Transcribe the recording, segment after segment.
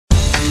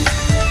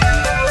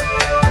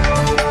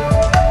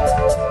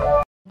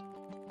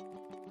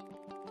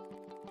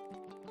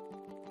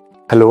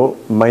Hello,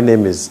 my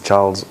name is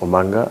Charles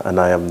Omanga and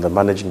I am the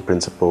Managing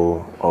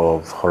Principal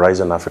of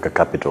Horizon Africa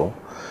Capital,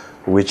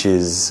 which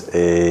is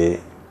a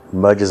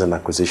mergers and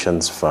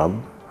acquisitions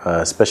firm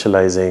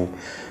specializing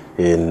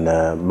in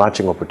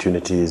matching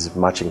opportunities,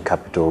 matching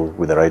capital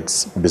with the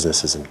right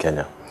businesses in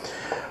Kenya.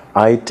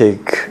 I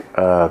take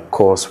a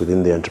course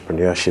within the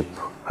entrepreneurship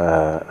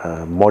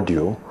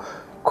module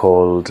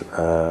called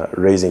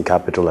Raising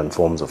Capital and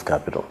Forms of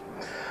Capital.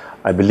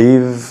 I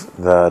believe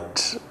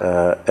that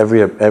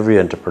every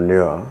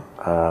entrepreneur,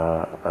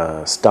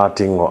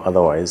 starting or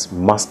otherwise,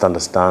 must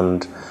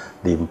understand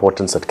the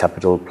importance that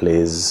capital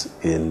plays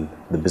in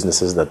the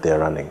businesses that they're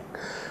running.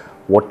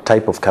 What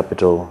type of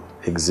capital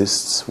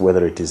exists,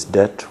 whether it is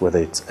debt, whether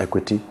it's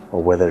equity,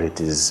 or whether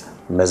it is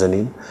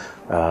mezzanine,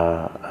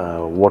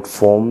 what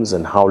forms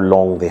and how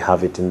long they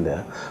have it in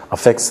there,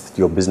 affects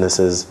your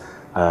businesses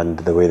and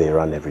the way they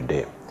run every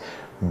day.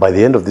 By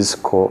the end of this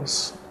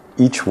course,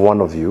 each one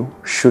of you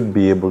should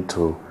be able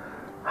to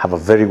have a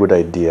very good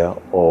idea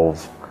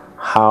of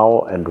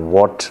how and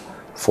what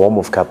form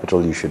of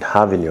capital you should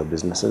have in your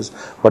businesses,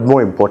 but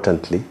more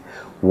importantly,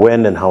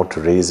 when and how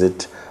to raise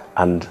it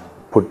and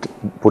put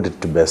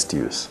it to best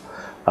use.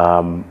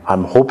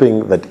 I'm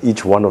hoping that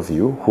each one of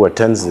you who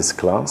attends this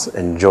class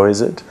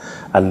enjoys it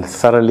and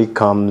thoroughly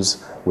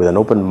comes with an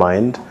open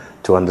mind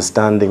to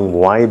understanding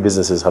why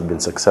businesses have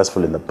been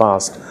successful in the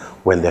past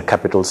when their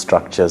capital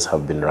structures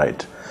have been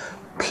right.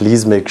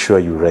 Please make sure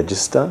you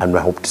register, and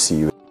I hope to see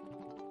you.